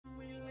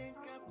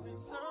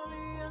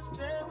Only us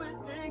that we're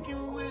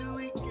thinking, will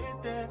we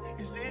get that?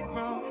 Is it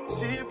wrong?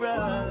 Is it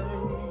right?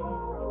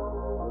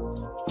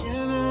 You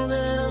know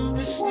that I'm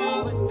missing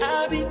you, but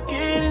I be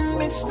getting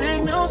mixed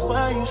signals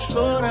while you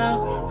slow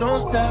down. Don't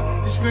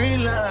stop this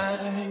green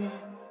light.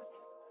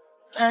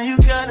 Now you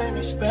gotta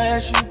be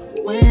special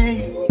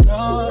when you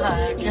know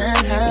I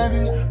can't have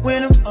you.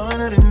 When I'm on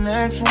to the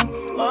next one,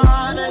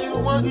 oh, now you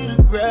won't get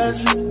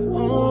aggressive.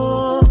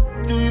 Oh,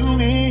 do you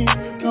mean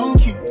you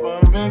keep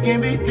on making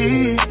me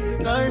believe?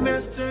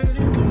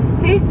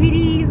 Hey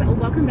sweeties,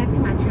 welcome back to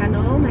my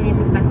channel. My name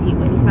is Basi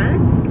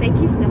Oliphant. Thank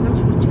you so much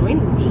for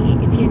joining me.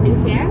 If you're new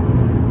here,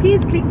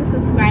 please click the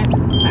subscribe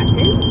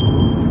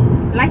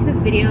button, like this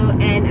video,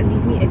 and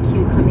leave me a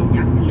cute comment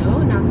down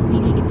below. Now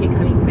sweetie, if you're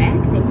coming back,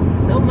 thank you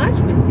so much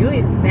for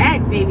doing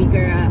that, baby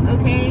girl.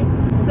 Okay,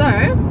 so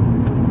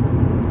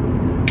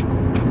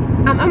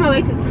I'm on my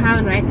way to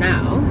town right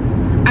now.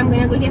 I'm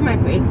gonna go get my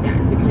braids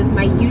done because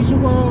my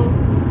usual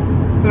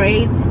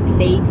braids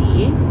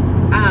lady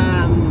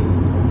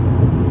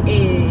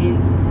is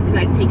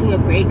like taking a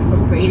break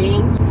from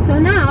braiding. So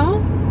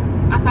now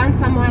I found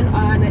someone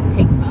on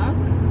TikTok.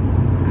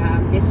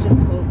 Let's just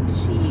hope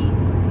she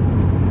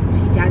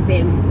does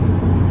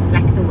them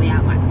like the way I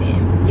want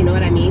them, you know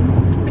what I mean?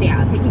 But yeah,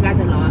 I'll take you guys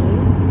along.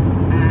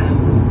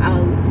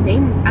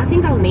 I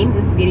think I'll name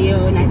this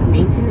video like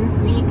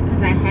maintenance week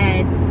because I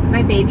had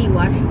my baby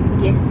washed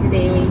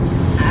yesterday.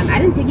 I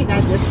didn't take you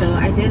guys with though.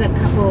 I did a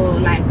couple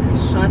like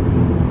shots.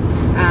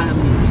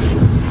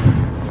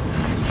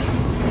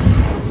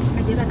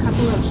 I did a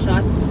couple of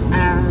shots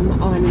on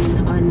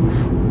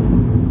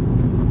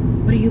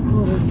what do you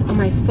call this, on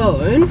my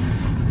phone.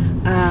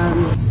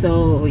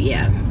 So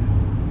yeah,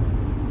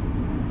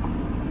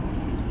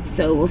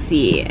 so we'll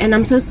see. And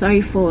I'm so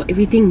sorry for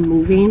everything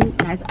moving,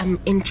 guys. I'm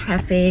in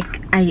traffic.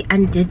 I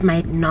undid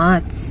my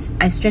knots.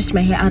 I stretched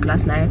my hair out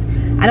last night.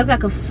 I look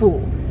like a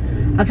fool,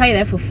 I'll tell you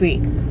that for free,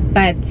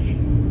 but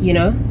you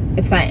know,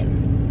 it's fine.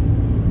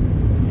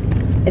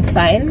 It's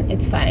fine,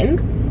 it's fine.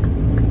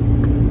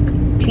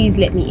 Please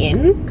let me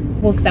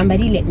in. Will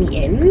somebody let me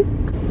in?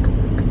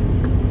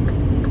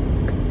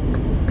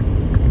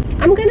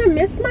 I'm gonna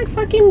miss my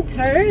fucking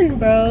turn,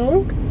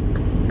 bro.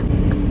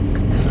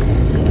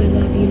 I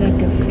love you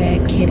like a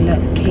fat kid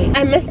love cake.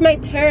 I missed my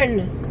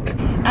turn.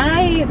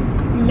 I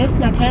missed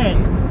my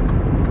turn.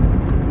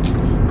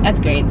 That's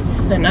great.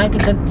 So now I can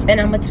go and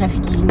I'm a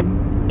trafficking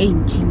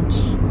change.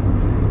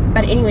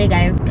 But anyway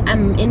guys,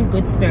 I'm in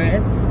good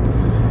spirits.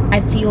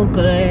 I feel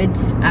good.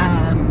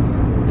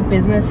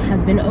 Business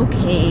has been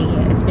okay.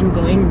 It's been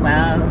going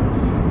well.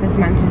 This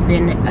month has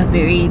been a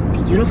very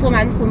beautiful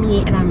month for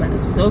me, and I'm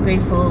so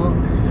grateful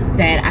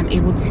that I'm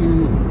able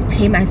to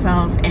pay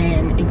myself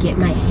and get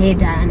my hair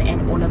done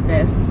and all of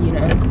this, you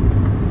know.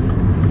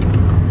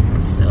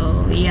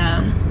 So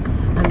yeah,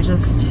 I'm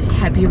just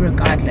happy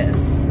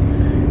regardless.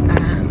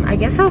 I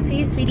guess I'll see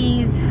you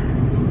sweeties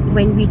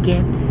when we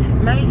get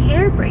my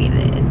hair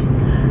braided.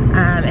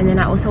 And then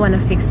I also want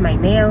to fix my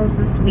nails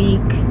this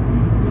week,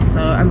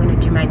 so I'm gonna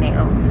do my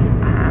nails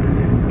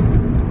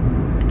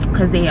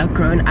because they are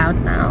grown out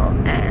now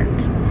and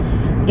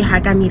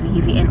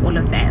and all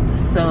of that.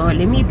 So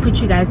let me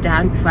put you guys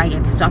down before I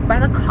get stopped by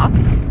the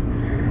cops.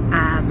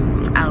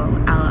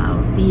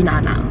 I'll see you now.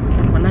 No,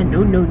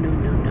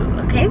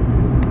 okay?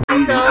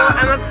 So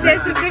I'm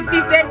obsessed with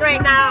 50 Cent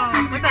right now.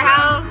 What the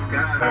hell?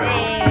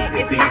 Hey,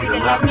 it's easy to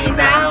love me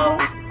now.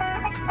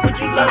 Would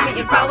you love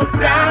me if I was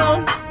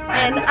down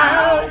and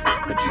out,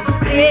 but you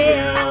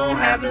still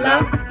have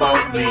love for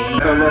me?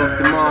 If I love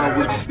tomorrow,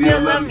 would you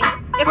still love me?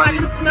 If I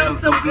didn't smell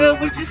so good,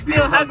 would you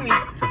still hug me?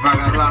 If I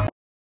got locked.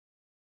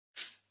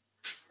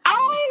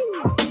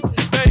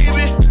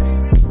 Baby,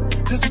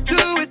 does he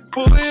do it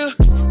for you?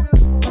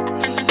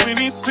 When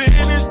he's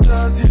finished,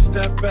 does he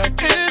step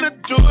back and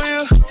adore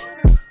you?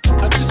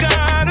 I just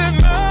gotta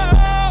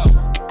know,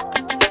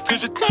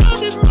 'cause your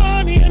time is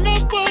money and I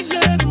won't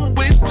let him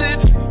waste it.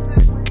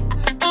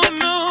 Oh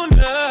no,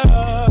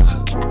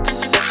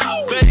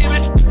 baby,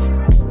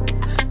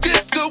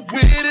 just go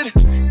with it.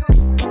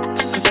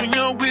 'Cause when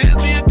you're with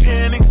me, I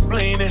can't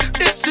explain it.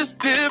 It's just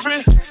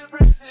different.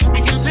 We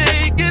can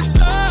take it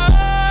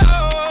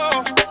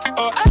slow,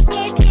 or act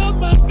like you're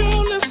my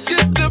girl. Let's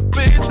skip the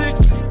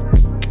basics.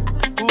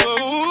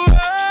 Whoa,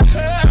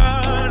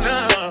 no.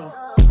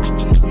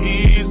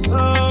 He's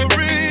so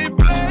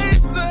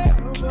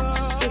replaceable.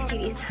 Hey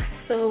sweeties,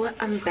 so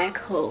I'm back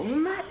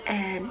home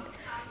and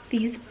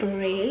these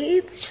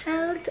braids,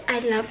 child, I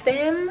love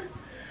them,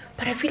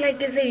 but I feel like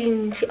there's a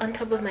inch on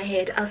top of my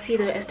head. I'll see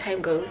though as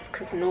time goes,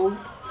 because no,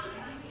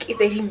 it's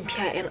a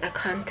and I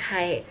can't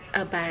tie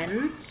a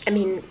bun. I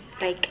mean,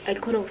 like I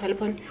could have fell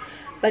upon,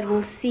 but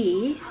we'll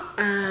see.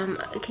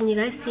 Can you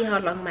guys see how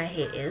long my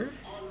hair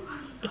is?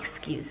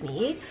 Excuse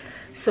me.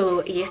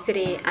 So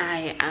yesterday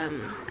I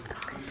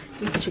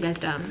let me put you guys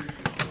down.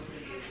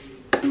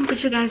 Let me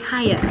put you guys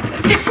higher.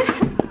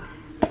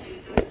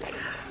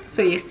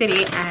 So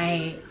yesterday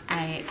I'm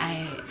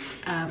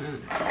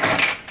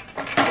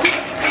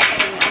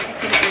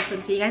just gonna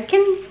open so you guys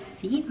can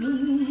see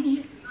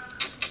me.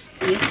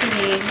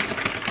 Yesterday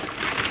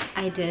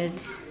I did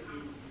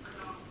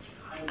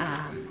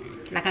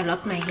like I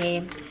locked my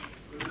hair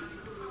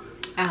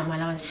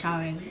while I was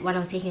showering, while I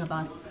was taking a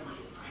bath.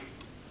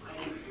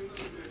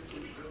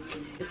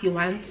 If you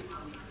want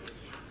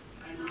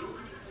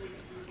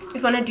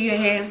to do your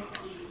hair,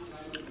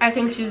 I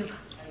think she's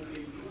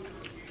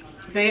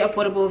very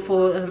affordable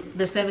for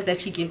the service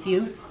that she gives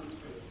you.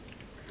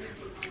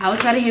 I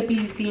also got a hair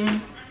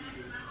PC.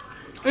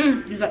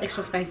 These are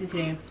extra spicy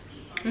today.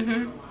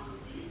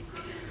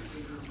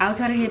 I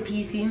also got a hair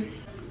PC.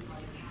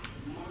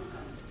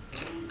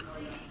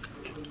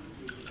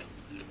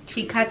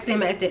 She cuts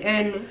them at the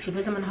end. She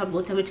puts them in hot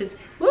water, which is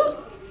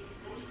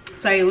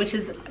which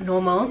is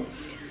normal.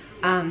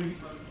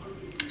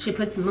 She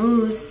puts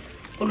mousse,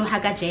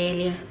 uluhaga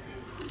jelly.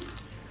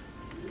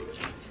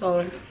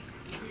 So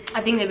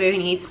I think they're very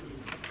neat.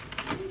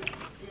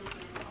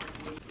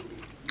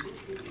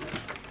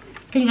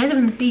 Can you guys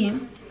even see?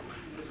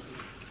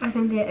 I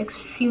think they're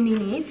extremely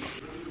neat.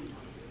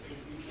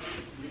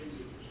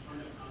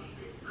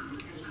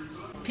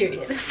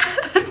 Period.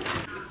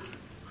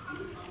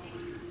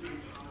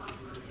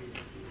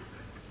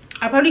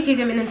 I'll probably keep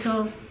them in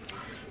until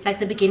like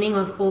the beginning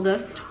of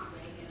August,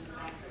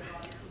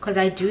 because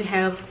I do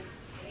have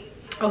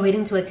a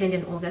wedding to attend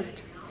in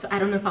August. So I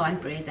don't know if I want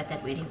braids at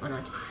that wedding or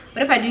not.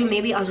 But if I do,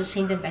 maybe I'll just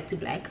change them back to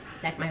black,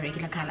 like my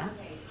regular color.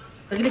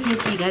 Regular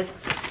KFC, guys.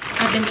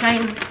 I've been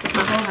trying with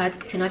my whole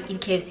heart to not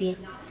eat KFC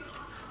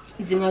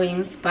Zinger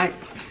wings, but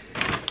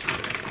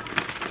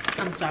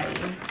I'm sorry.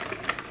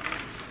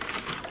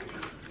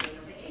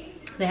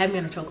 They have me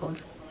on a chokehold.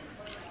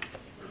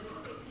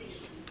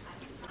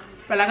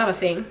 But like I was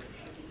saying,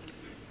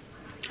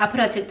 I'll put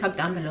her TikTok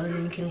down below and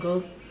then you can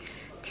go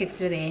text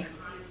her there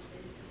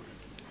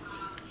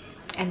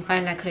and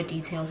find like her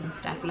details and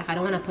stuff. Like I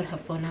don't want to put her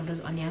phone numbers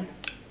on here.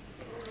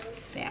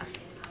 So yeah.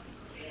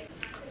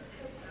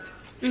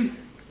 You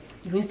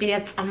can see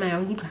that's on my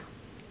own.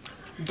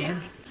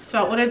 Damn.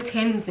 So I ordered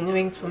 10 zinger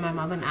wings for my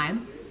mom and I.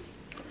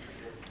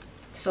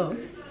 So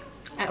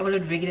I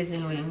ordered regular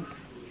zinger wings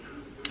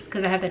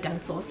because I have the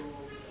dunk sauce.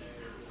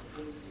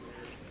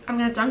 I'm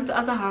gonna dunk the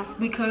other half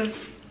because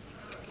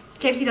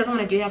KFC doesn't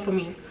want to do that for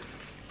me.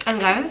 And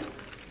guys,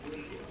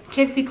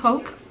 KFC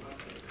Coke.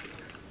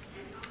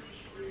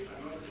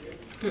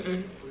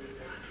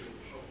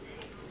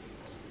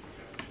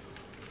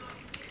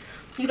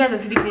 You guys are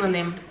sleeping on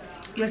them.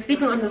 You're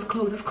sleeping on this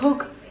Coke. This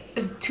Coke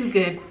is too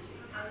good.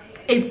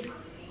 It's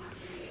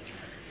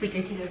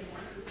ridiculous.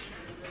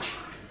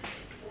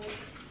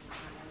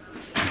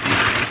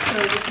 So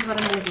this is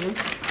what I'm gonna do.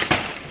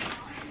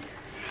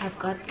 I've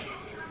got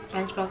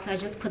lunchbox. I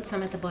just put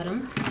some at the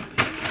bottom,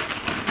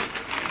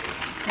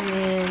 and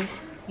then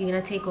you're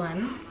gonna take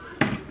one,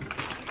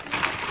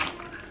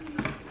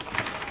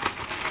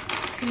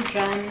 2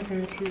 drums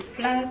and 2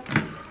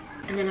 flats,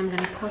 and then I'm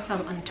gonna pour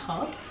some on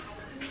top.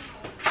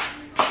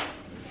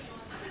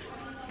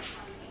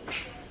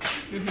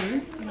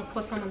 I'm gonna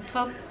pour some on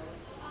top,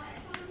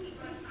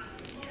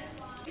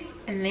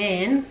 and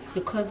then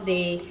because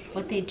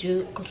what they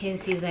do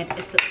KFC is that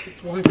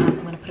it's warmed up.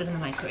 I'm gonna put it in the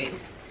microwave.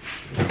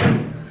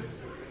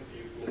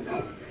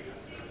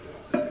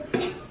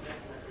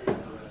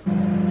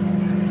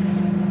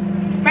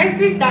 My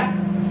sister,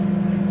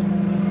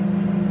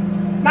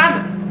 Mama,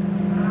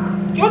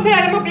 you tell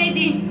them I'm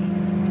plating.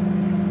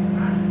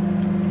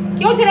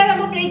 You tell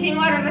them I'm plating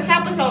or the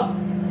shop is up.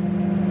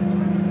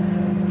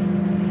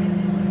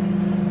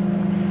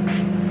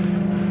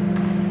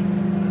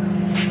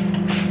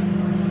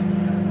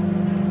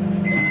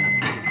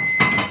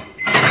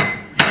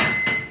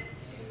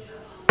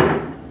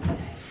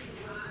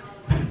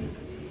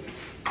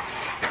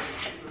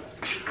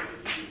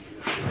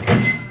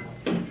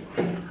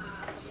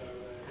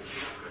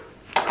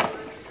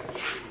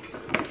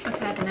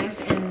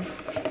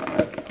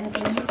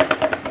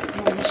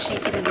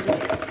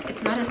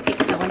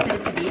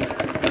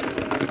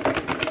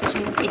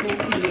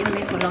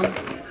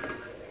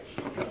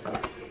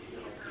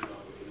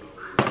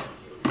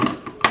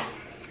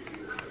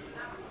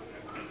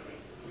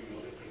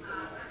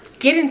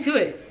 Get into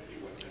it.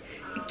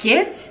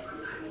 Get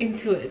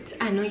into it.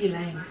 I know you're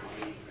lying.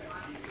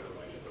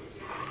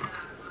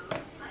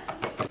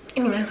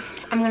 Anyway,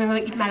 I'm gonna go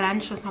eat my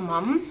lunch with my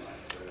mom,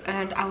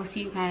 and I will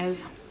see you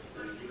guys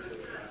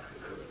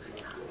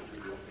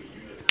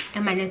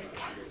in my next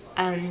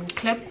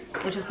clip,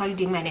 which is probably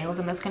doing my nails,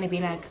 and that's gonna be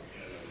like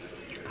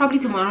probably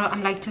tomorrow.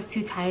 I'm like just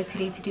too tired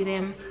today to do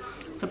them,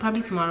 so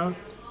probably tomorrow.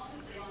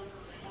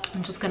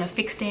 I'm just gonna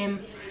fix them,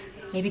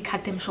 maybe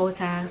cut them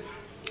shorter.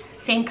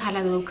 Same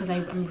color though, because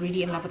I'm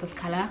really in love with this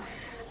color,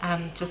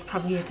 just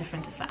probably a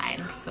different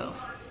design. So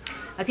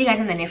I'll see you guys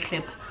in the next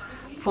clip.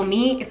 For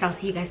me, it's I'll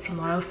see you guys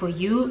tomorrow. For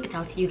you, it's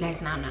I'll see you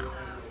guys now.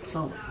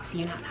 So see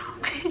you now.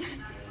 Mr.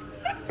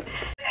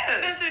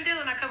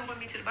 Dylan, are coming with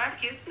me to the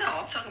barbecue? No,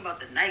 I'm talking about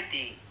the night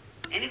thing.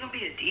 Ain't it gonna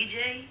be a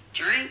DJ,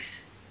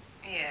 drinks?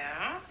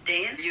 Yeah.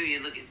 Dance?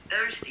 You're looking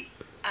thirsty.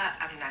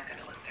 I'm not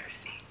gonna look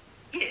thirsty.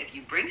 Yeah, if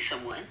you bring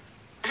someone.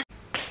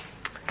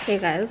 Hey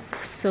guys,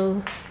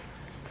 so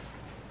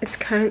it's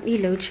currently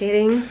load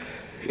shedding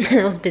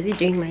I was busy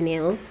doing my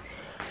nails,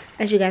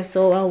 as you guys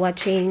saw while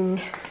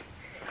watching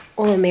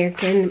All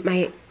American,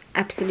 my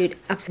absolute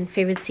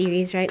favorite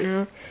series right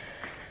now.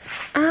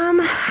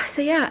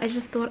 So yeah, I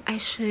just thought I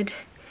should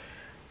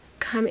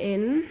come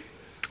in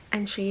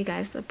and show you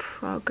guys the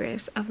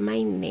progress of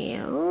my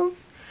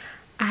nails.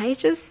 I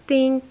just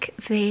think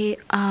they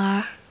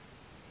are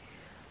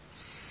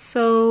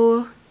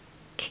so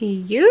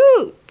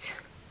cute.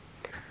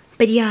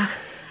 But yeah,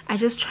 I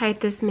just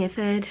tried this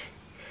method,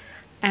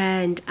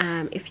 and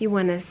if you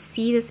want to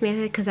see this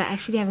method, because I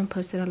actually haven't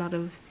posted a lot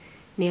of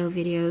nail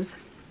videos,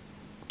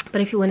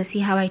 but if you want to see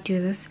how I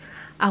do this,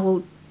 I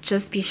will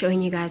just be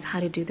showing you guys how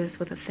to do this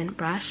with a thin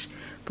brush,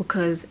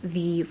 because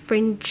the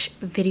French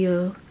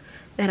video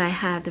that I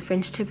have, the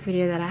French tip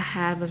video that I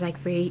had, was like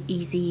very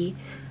easy,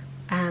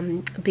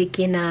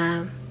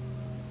 beginner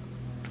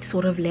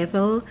sort of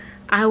level.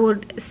 I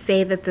would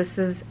say that this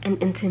is an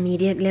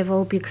intermediate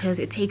level, because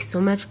it takes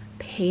so much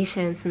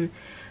patience and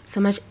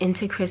so much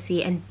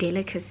intricacy and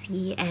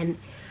delicacy, and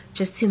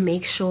just to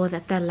make sure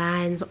that the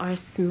lines are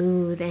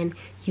smooth, and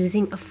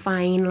using a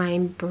fine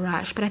line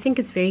brush. But I think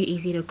it's very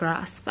easy to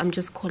grasp. I'm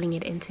just calling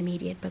it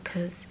intermediate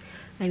because,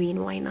 I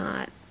mean, why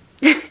not?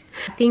 I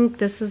think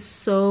this is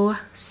so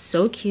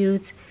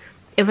cute.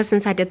 Ever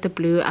since I did the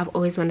blue, I've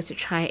always wanted to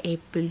try a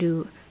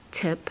blue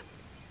tip.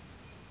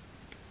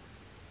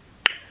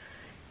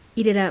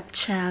 Eat it up,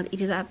 child,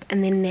 eat it up.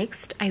 And then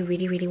next, I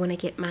really want to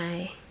get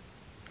my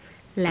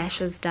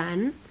lashes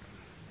done,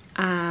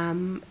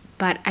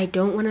 but I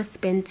don't want to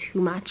spend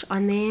too much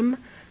on them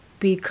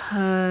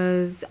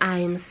because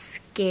I'm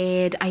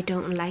scared I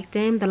don't like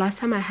them. The last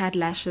time I had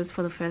lashes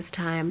for the first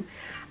time,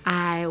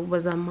 I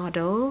was a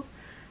model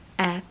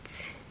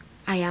at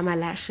Ayama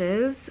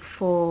Lashes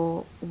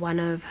for one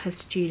of her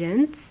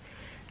students,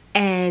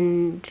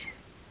 and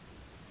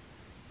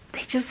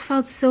they just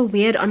felt so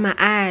weird on my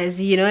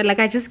eyes, you know, like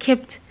I just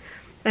kept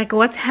like,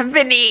 what's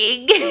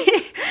happening?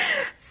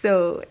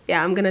 So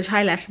yeah, I'm gonna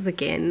try lashes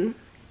again,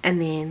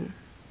 and then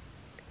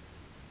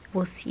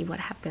we'll see what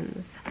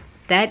happens.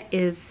 That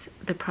is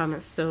the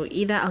promise. So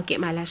either I'll get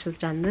my lashes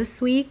done this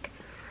week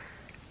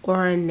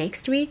or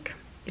next week,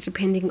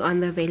 depending on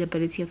the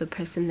availability of the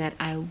person that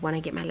I want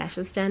to get my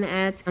lashes done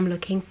at. I'm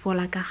looking for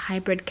like a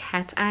hybrid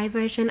cat eye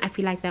version. I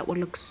feel like that would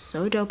look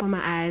so dope on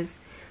my eyes.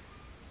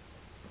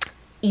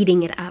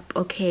 Eating it up,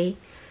 okay?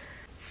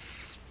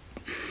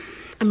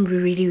 I'm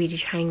really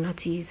trying not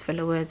to use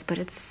filler words, but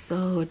it's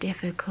so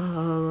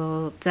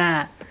difficult.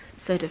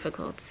 So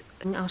difficult.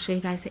 And I'll show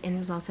you guys the end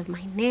result of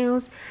my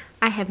nails.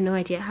 I have no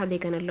idea how they're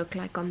gonna look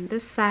like on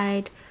this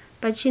side,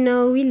 but you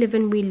know, we live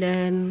and we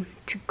learn.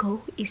 To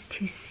go is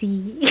to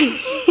see.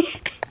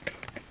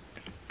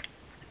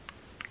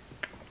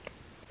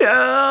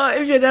 Oh,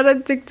 if you're not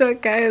on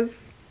TikTok, guys,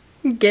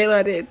 get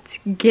on it.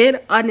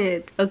 Get on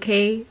it,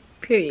 okay?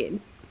 Period.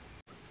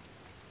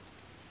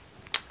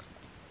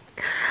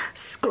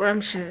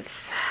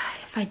 Scrumptious,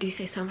 if I do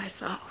say so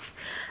myself.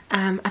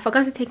 I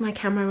forgot to take my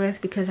camera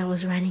with because I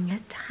was running a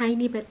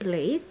tiny bit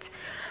late,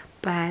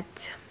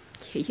 but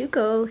here you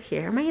go.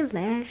 Here are my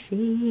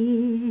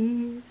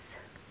lashes.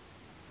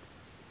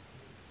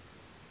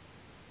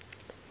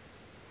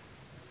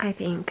 I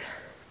think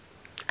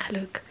I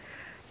look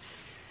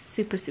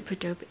super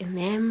dope in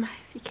them.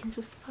 If you can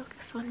just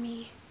focus on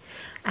me,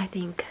 I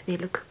think they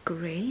look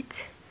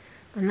great.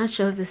 I'm not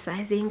sure of the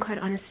sizing, quite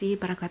honestly,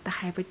 but I got the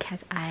hybrid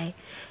cat eye,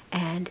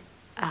 and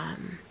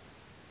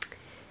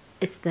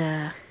it's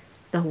the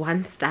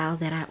one style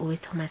that I always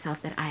told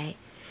myself that I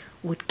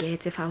would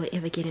get if I would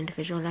ever get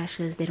individual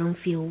lashes. They don't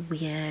feel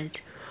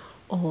weird,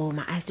 or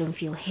my eyes don't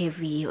feel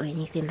heavy or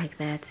anything like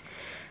that.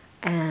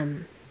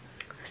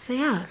 So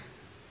yeah,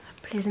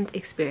 a pleasant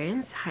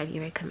experience,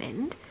 highly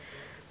recommend.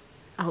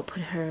 I'll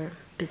put her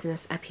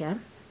business up here.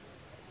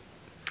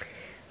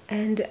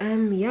 And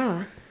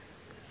yeah,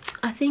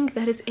 I think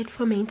that is it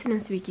for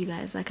maintenance week, you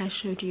guys. Like I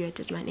showed you, I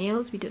did my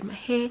nails, we did my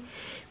hair,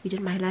 we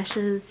did my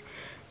lashes,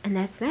 and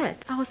that's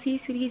that. I will see you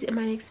sweeties in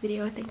my next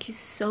video. Thank you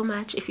so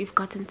much if you've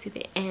gotten to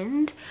the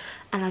end.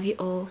 I love you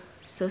all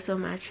so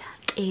much.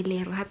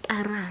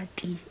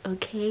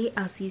 Okay,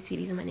 I'll see you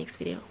sweeties in my next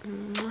video.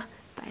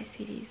 Bye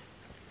sweeties.